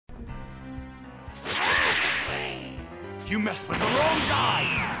You messed with the wrong guy!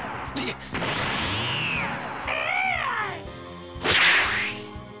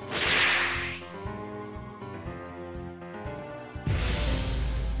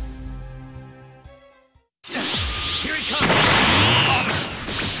 Here he comes!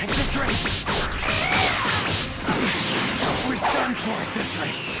 At this rate! We're done for at this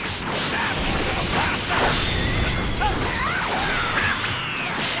rate! That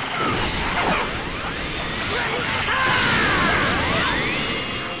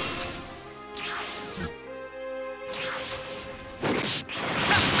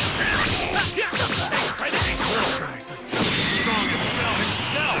little guys are just as strong as Cell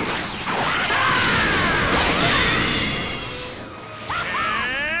himself!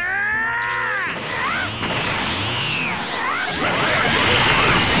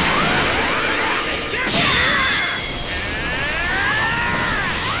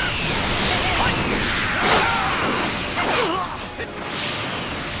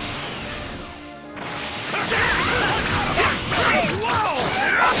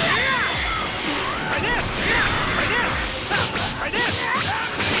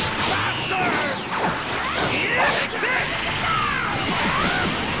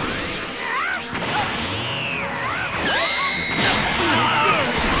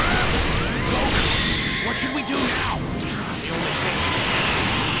 What should we do now? The only thing we can do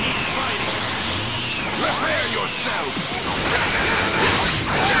is keep fighting. Prepare yourself!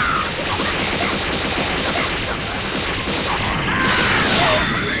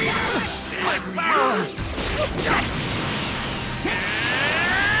 My power!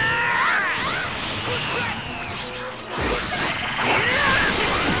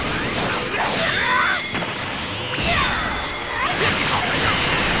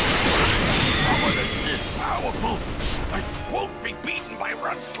 I won't be beaten by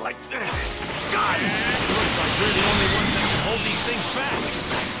runs like this! God! Looks like we're the only ones that can hold these things back.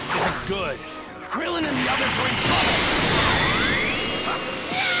 This isn't good. Krillin and the others are in trouble!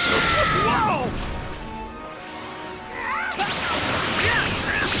 Whoa!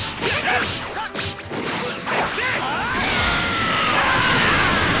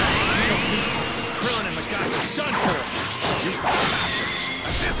 Krillin and the guys are done for! You dumbasses!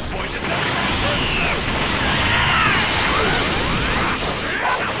 At this point, it's everything for himself!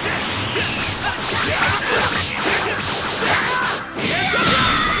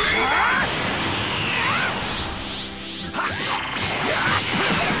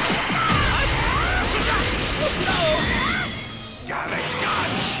 Got it, got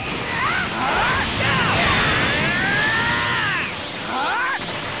it.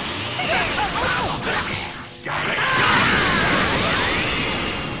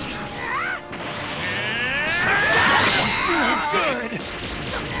 Good.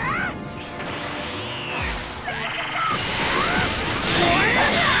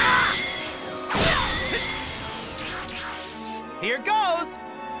 Here goes.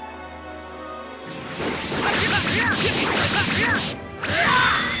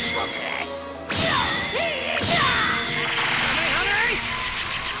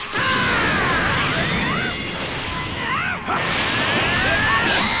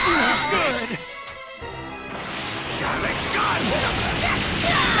 Good. Got it, got it. Got it, got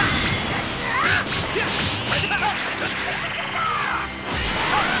it.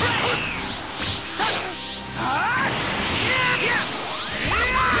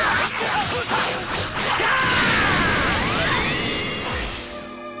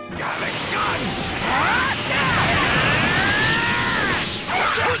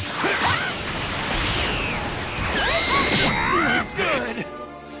 Good.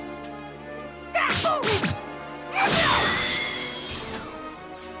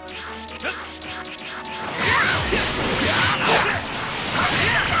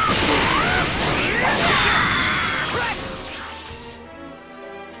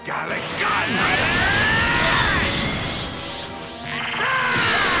 Got it, got it.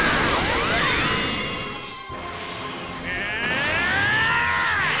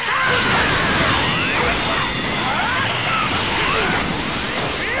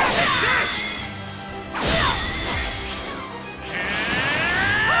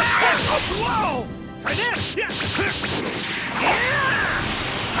 Whoa! Try this! Yeah! Good!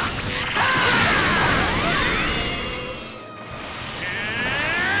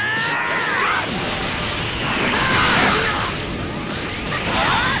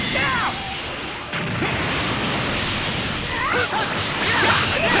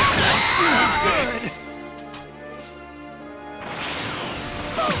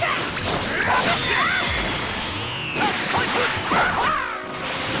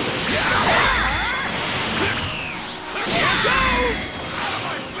 Yeah!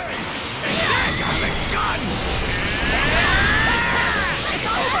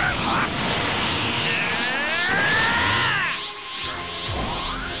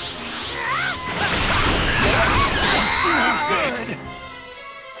 Good.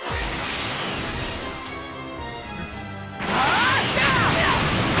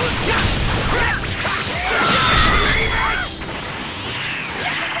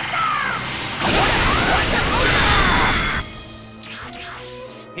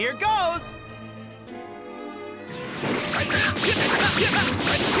 Here goes!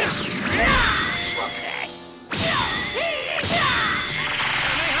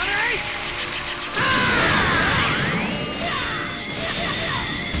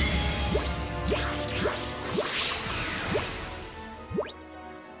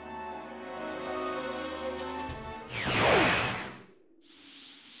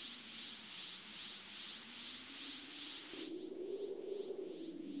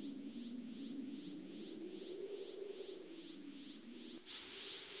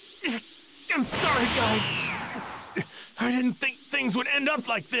 I'm sorry, guys. I didn't think things would end up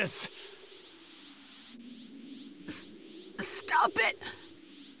like this. Stop it!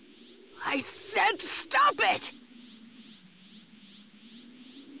 I said stop it!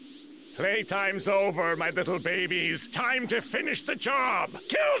 Playtime's over, my little babies. Time to finish the job.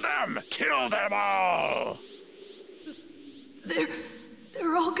 Kill them! Kill them all!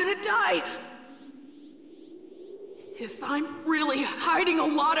 They're all gonna die. If I'm really hiding a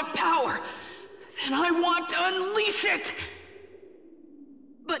lot of power, then I want to unleash it.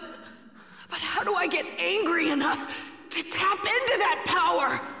 But how do I get angry enough to tap into that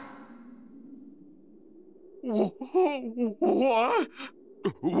power? What?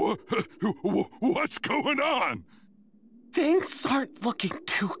 What's going on? Things aren't looking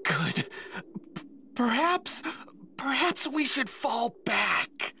too good. Perhaps we should fall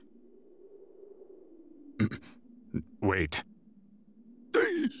back. Wait.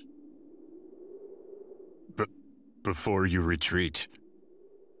 Before you retreat,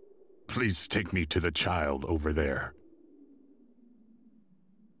 please take me to the child over there.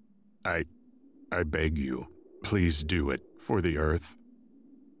 I beg you, please do it for the Earth.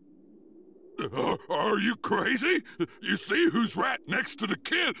 Are you crazy? You see who's right next to the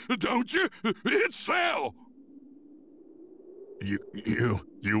kid, don't you? It's Sal!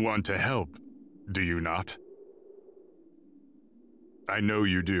 You want to help, do you not? I know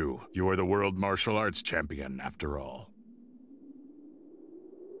you do. You are the world martial arts champion, after all.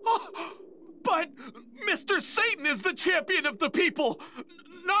 But Mr. Satan is the champion of the people,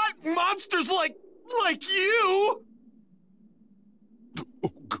 not monsters like you!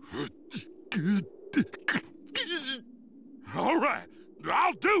 All right,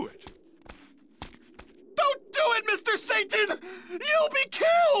 I'll do it. Don't do it, Mr. Satan! You'll be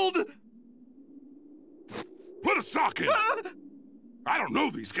killed! Put a sock in. I don't know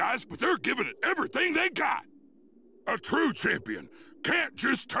these guys, but they're giving it everything they got. A true champion can't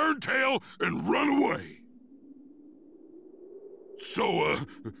just turn tail and run away. So,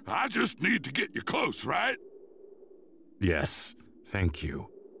 I just need to get you close, right? Yes, thank you.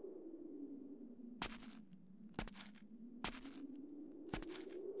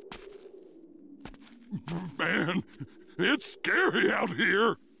 Man, it's scary out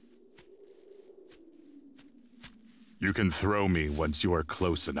here. You can throw me once you are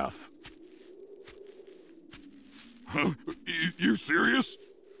close enough. Huh? You serious?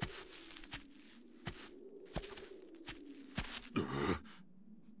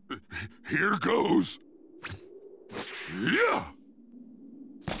 Here goes. Yeah!